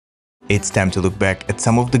it's time to look back at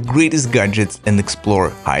some of the greatest gadgets and explore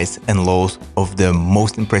highs and lows of the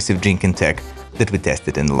most impressive drinking tech that we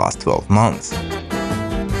tested in the last 12 months.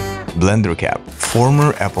 Blender cap.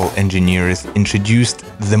 Former Apple engineers introduced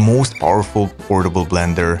the most powerful portable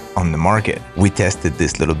blender on the market. We tested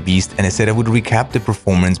this little beast and I said I would recap the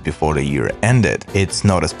performance before the year ended. It's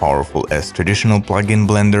not as powerful as traditional plug-in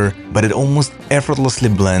blender, but it almost effortlessly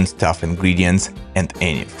blends tough ingredients and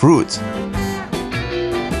any fruits.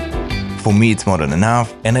 For me, it's more than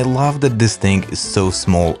enough, and I love that this thing is so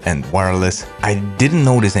small and wireless. I didn't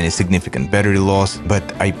notice any significant battery loss, but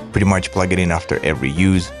I pretty much plug it in after every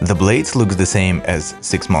use. The blades looks the same as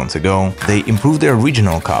 6 months ago. They improved the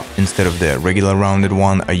original cup instead of the regular rounded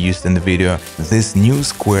one I used in the video. This new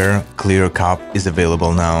square clear cup is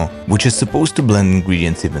available now, which is supposed to blend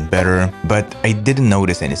ingredients even better, but I didn't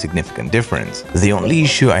notice any significant difference. The only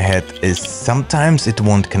issue I had is sometimes it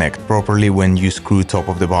won't connect properly when you screw top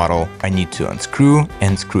of the bottle. I need to unscrew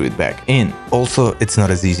and screw it back in. Also, it's not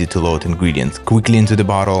as easy to load ingredients quickly into the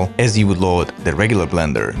bottle as you would load the regular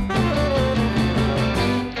blender.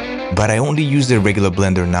 But I only use the regular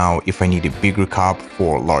blender now if I need a bigger cup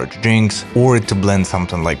for large drinks or to blend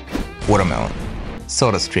something like watermelon.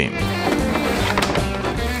 SodaStream.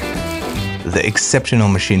 The exceptional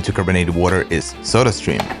machine to carbonate water is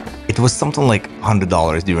SodaStream. It was something like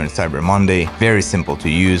 $100 during Cyber Monday, very simple to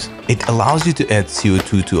use. It allows you to add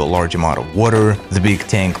CO2 to a large amount of water. The big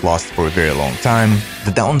tank lasts for a very long time.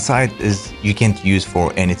 The downside is you can't use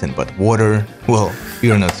for anything but water. Well,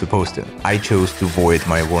 you're not supposed to. I chose to void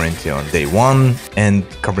my warranty on day one and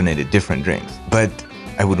carbonated different drinks, but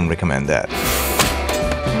I wouldn't recommend that.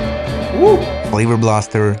 Woo! Flavor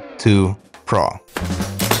Blaster 2 Pro.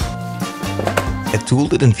 A tool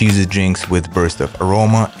that infuses drinks with bursts of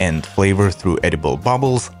aroma and flavor through edible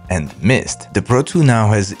bubbles and mist. The Pro 2 now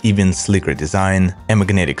has even slicker design, a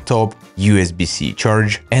magnetic top, USB-C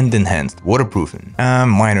charge, and enhanced waterproofing.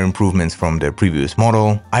 Minor improvements from the previous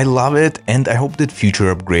model. I love it, and I hope that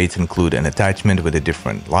future upgrades include an attachment with a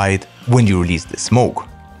different light when you release the smoke.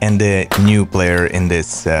 And the new player in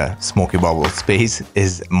this smoky bubble space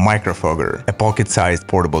is Microfogger. A pocket-sized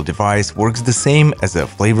portable device, works the same as a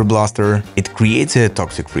flavor blaster. It creates a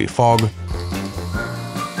toxic-free fog.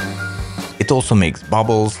 It also makes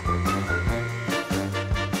bubbles.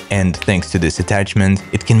 And thanks to this attachment,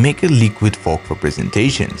 it can make a liquid fog for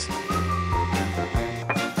presentations.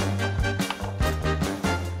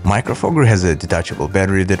 Microfogger has a detachable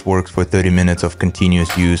battery that works for 30 minutes of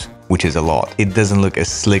continuous use, which is a lot. It doesn't look as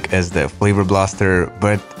slick as the Flavor Blaster,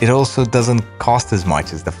 but it also doesn't cost as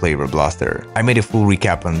much as the Flavor Blaster. I made a full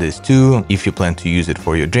recap on this too. If you plan to use it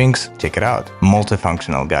for your drinks, check it out.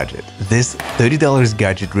 Multifunctional gadget. This $30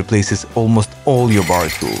 gadget replaces almost all your bar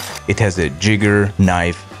tools. It has a jigger,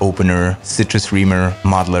 knife, opener, citrus reamer,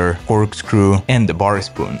 muddler, corkscrew, and a bar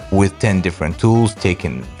spoon with 10 different tools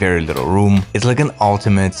taking very little room. It's like an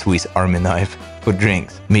ultimate Swiss Army knife for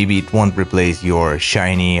drinks. Maybe it won't replace your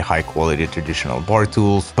shiny, high-quality traditional bar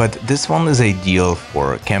tools, but this one is ideal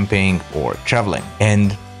for camping or traveling.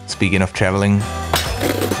 And speaking of traveling,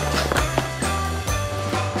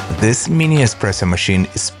 this mini espresso machine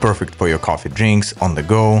is perfect for your coffee drinks on the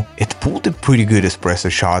go. It pulled a pretty good espresso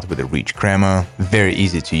shot with a rich crema, very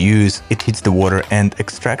easy to use. It heats the water and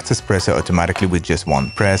extracts espresso automatically with just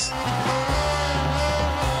one press.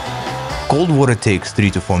 Cold water takes 3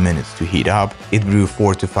 to 4 minutes to heat up. It brew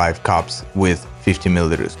 4 to 5 cups with 50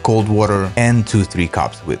 milliliters cold water and 2-3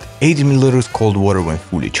 cups with 80 milliliters cold water when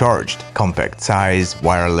fully charged. Compact size,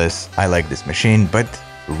 wireless. I like this machine, but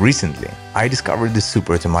recently I discovered this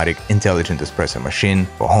super automatic intelligent espresso machine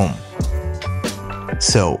for home.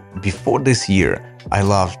 So before this year, I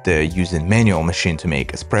loved using manual machine to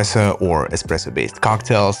make espresso or espresso-based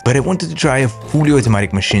cocktails, but I wanted to try a fully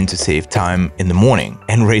automatic machine to save time in the morning.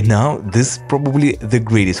 And right now, this is probably the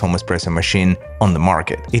greatest home espresso machine on the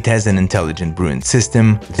market. It has an intelligent brewing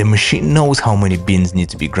system. The machine knows how many beans need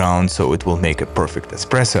to be ground, so it will make a perfect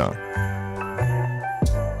espresso.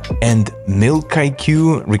 And Milk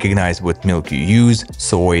IQ recognizes what milk you use,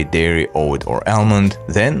 soy, dairy, oat or almond.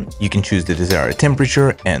 Then you can choose the desired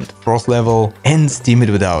temperature and froth level and steam it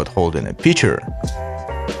without holding a pitcher.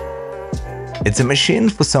 It's a machine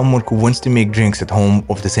for someone who wants to make drinks at home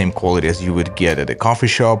of the same quality as you would get at a coffee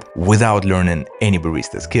shop without learning any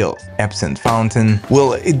barista skills. Absinthe fountain,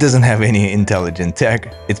 well, it doesn't have any intelligent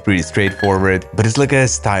tech, it's pretty straightforward, but it's like a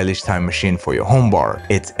stylish time machine for your home bar.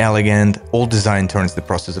 It's elegant, all design turns the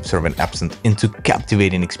process of serving absinthe into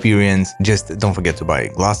captivating experience. Just don't forget to buy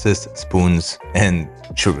glasses, spoons, and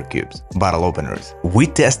sugar cubes. Bottle openers. We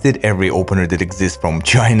tested every opener that exists from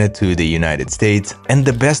China to the United States, and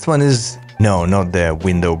the best one is No, not the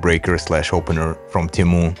window breaker / opener from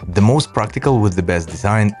Temu. The most practical with the best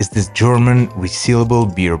design is this German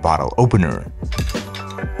resealable beer bottle opener.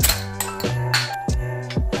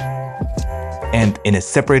 And in a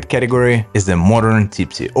separate category is the modern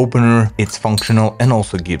tipsy opener. It's functional and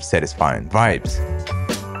also gives satisfying vibes.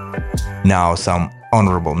 Now some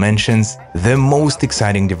honorable mentions. The most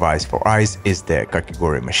exciting device for ice is the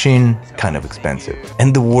Kakigori machine, kind of expensive.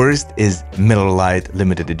 And the worst is Miller Lite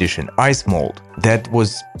limited edition ice mold. That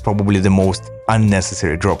was probably the most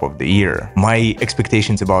unnecessary drop of the year. My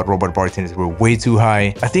expectations about robot bartenders were way too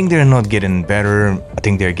high. I think they're not getting better, I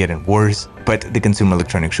think they're getting worse. But the Consumer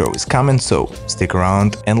Electronics Show is coming, so stick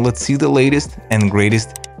around and let's see the latest and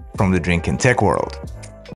greatest from the drinking tech world.